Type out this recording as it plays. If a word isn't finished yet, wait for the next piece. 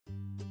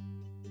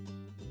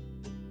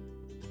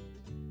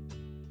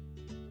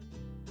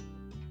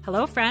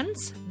Hello,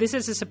 friends. This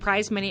is a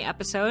surprise mini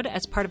episode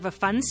as part of a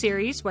fun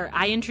series where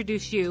I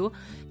introduce you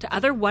to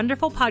other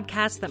wonderful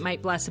podcasts that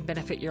might bless and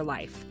benefit your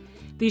life.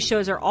 These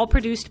shows are all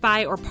produced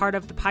by or part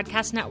of the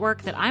podcast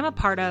network that I'm a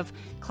part of,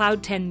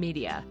 Cloud 10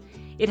 Media.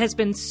 It has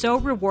been so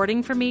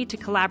rewarding for me to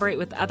collaborate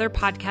with other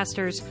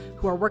podcasters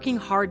who are working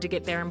hard to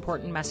get their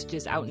important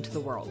messages out into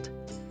the world.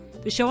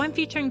 The show I'm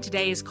featuring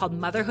today is called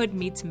Motherhood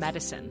Meets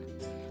Medicine.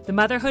 The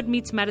Motherhood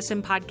Meets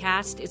Medicine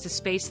podcast is a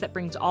space that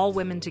brings all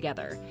women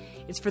together.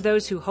 It's for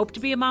those who hope to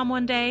be a mom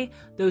one day,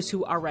 those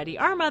who already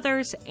are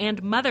mothers,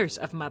 and mothers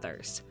of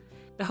mothers.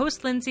 The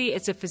host, Lindsay,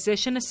 is a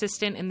physician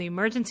assistant in the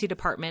emergency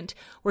department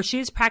where she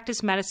has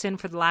practiced medicine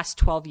for the last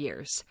 12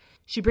 years.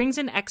 She brings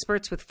in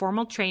experts with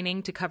formal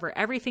training to cover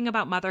everything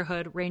about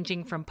motherhood,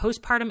 ranging from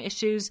postpartum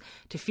issues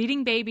to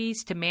feeding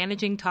babies to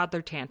managing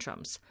toddler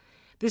tantrums.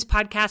 This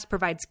podcast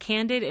provides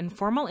candid,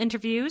 informal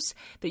interviews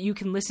that you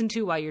can listen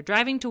to while you're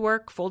driving to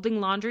work, folding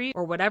laundry,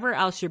 or whatever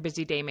else your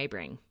busy day may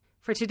bring.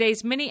 For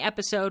today's mini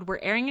episode, we're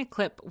airing a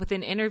clip with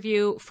an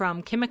interview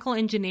from chemical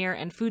engineer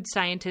and food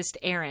scientist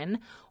Erin,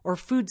 or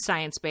Food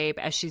Science Babe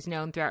as she's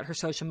known throughout her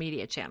social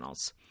media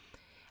channels.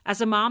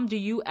 As a mom, do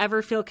you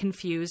ever feel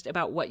confused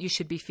about what you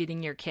should be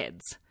feeding your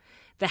kids?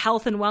 The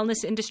health and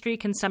wellness industry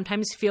can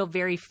sometimes feel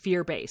very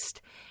fear-based,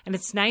 and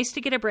it's nice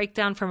to get a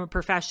breakdown from a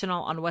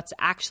professional on what's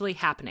actually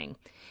happening.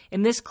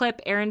 In this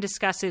clip, Erin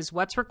discusses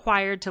what's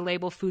required to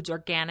label foods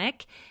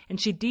organic, and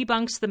she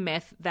debunks the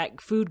myth that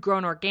food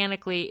grown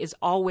organically is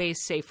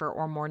always safer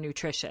or more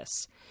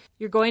nutritious.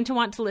 You're going to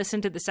want to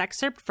listen to this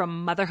excerpt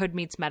from Motherhood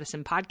Meets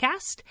Medicine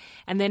podcast,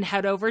 and then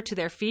head over to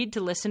their feed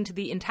to listen to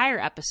the entire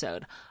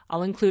episode.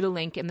 I'll include a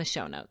link in the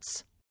show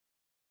notes.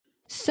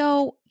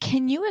 So,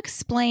 can you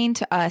explain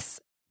to us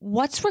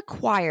what's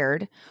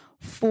required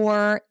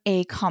for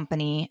a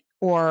company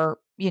or,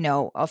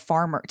 a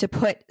farmer to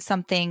put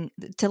something,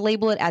 to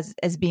label it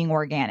as being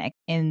organic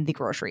in the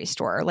grocery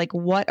store? Like,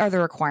 what are the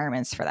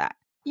requirements for that?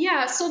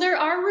 Yeah, so there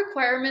are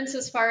requirements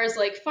as far as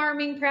like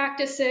farming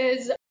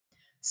practices.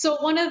 So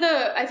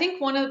I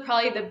think one of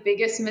probably the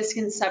biggest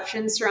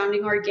misconceptions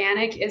surrounding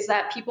organic is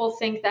that people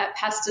think that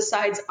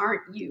pesticides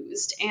aren't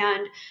used.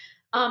 And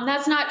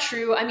that's not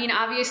true. I mean,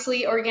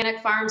 obviously,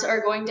 organic farms are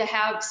going to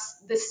have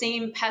the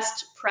same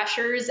pest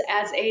pressures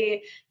as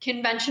a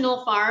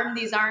conventional farm.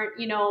 These aren't,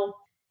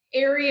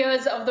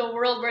 areas of the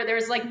world where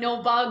there's like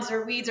no bugs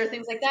or weeds or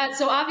things like that.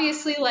 So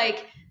obviously,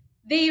 like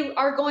they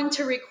are going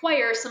to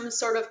require some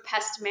sort of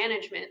pest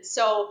management.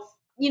 So,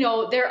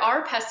 there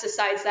are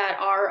pesticides that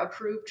are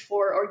approved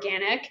for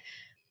organic.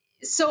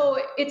 So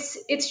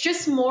it's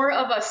just more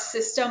of a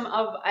system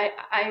of,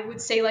 I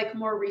would say, like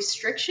more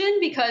restriction,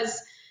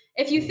 because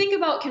if you think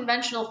about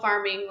conventional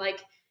farming,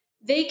 like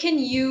they can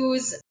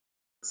use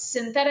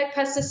synthetic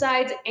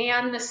pesticides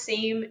and the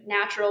same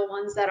natural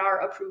ones that are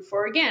approved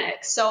for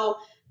organic. So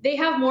they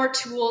have more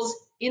tools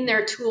in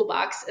their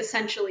toolbox,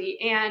 essentially.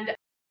 And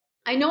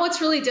I know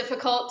it's really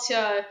difficult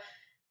to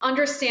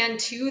understand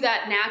too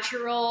that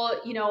natural,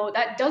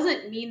 that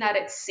doesn't mean that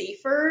it's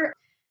safer.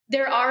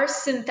 There are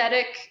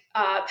synthetic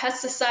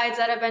pesticides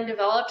that have been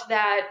developed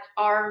that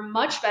are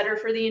much better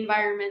for the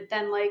environment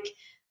than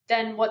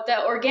what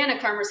the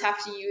organic farmers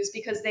have to use,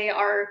 because they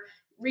are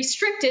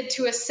restricted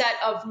to a set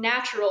of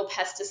natural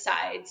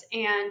pesticides.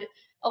 And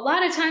a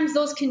lot of times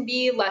those can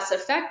be less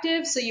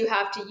effective, so you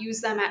have to use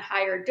them at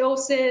higher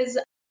doses.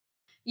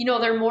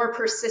 They're more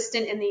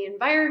persistent in the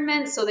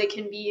environment, so they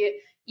can be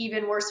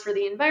even worse for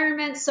the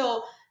environment.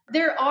 So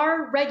there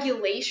are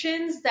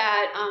regulations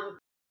that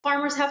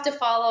farmers have to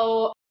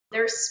follow.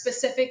 There's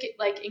specific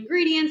like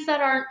ingredients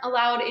that aren't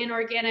allowed in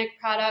organic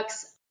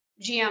products.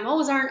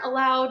 GMOs aren't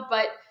allowed,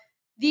 but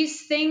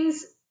these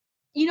things,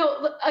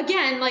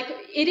 again, like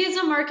it is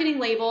a marketing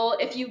label.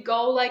 If you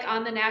go like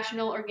on the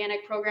National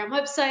Organic Program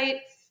website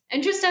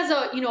and just as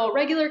a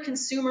regular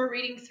consumer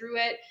reading through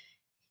it,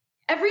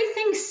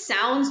 everything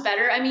sounds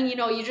better. I mean,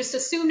 you just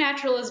assume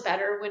natural is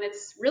better when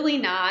it's really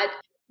not.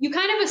 You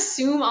kind of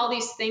assume all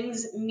these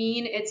things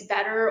mean it's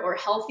better or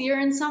healthier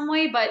in some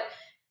way, but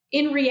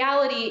in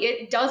reality,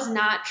 it does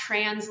not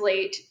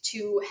translate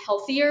to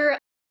healthier.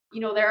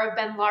 There have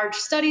been large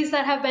studies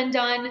that have been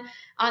done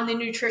on the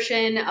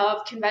nutrition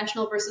of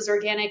conventional versus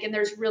organic, and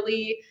there's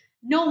really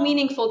no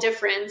meaningful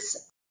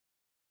difference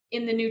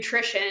in the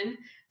nutrition.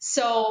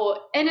 So,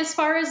 and as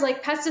far as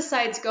like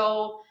pesticides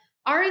go,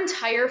 our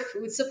entire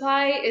food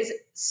supply is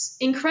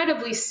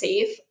incredibly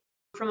safe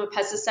from a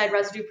pesticide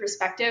residue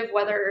perspective,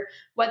 whether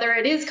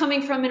it is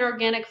coming from an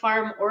organic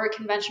farm or a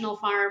conventional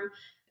farm.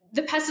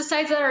 The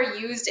pesticides that are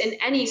used in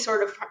any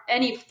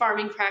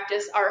farming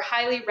practice are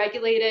highly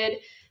regulated.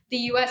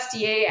 The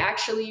USDA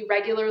actually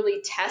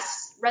regularly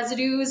tests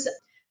residues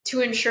to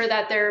ensure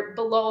that they're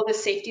below the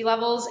safety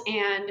levels.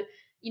 And,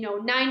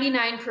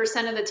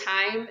 99% of the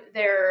time,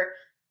 they're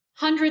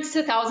hundreds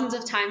to thousands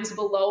of times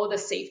below the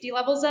safety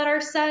levels that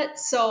are set.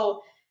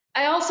 So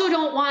I also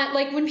don't want,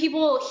 like when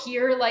people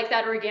hear like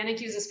that organic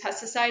uses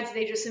pesticides,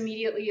 they just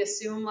immediately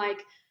assume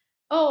like,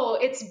 oh,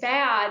 it's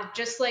bad,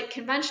 just like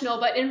conventional.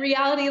 But in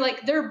reality,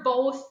 like they're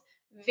both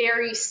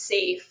very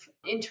safe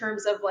in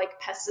terms of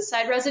like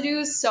pesticide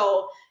residues.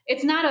 So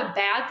it's not a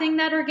bad thing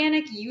that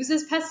organic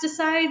uses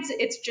pesticides.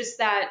 It's just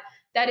that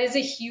that is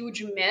a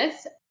huge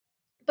myth.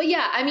 But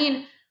yeah, I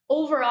mean,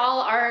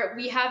 overall,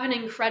 we have an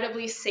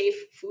incredibly safe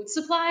food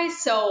supply.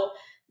 So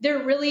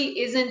there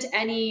really isn't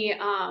any,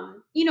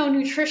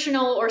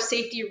 nutritional or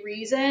safety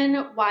reason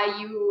why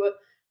you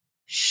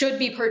should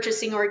be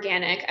purchasing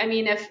organic. I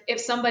mean,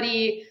 if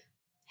somebody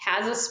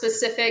has a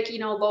specific,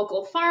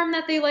 local farm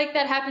that they like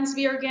that happens to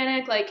be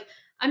organic, like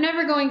I'm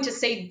never going to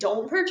say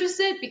don't purchase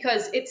it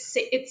because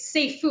it's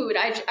safe food.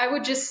 I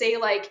would just say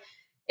like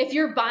if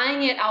you're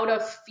buying it out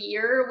of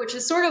fear, which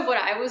is sort of what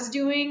I was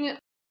doing,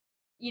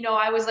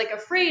 I was like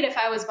afraid if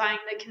I was buying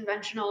the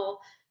conventional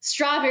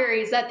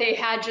strawberries that they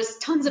had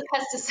just tons of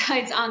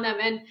pesticides on them,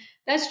 and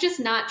that's just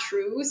not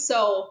true.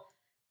 So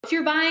if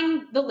you're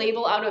buying the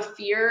label out of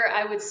fear,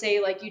 I would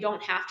say like you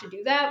don't have to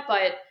do that.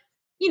 But,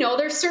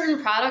 there's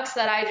certain products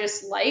that I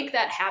just like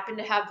that happen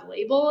to have the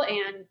label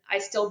and I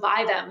still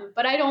buy them,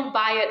 but I don't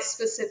buy it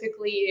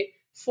specifically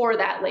for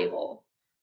that label.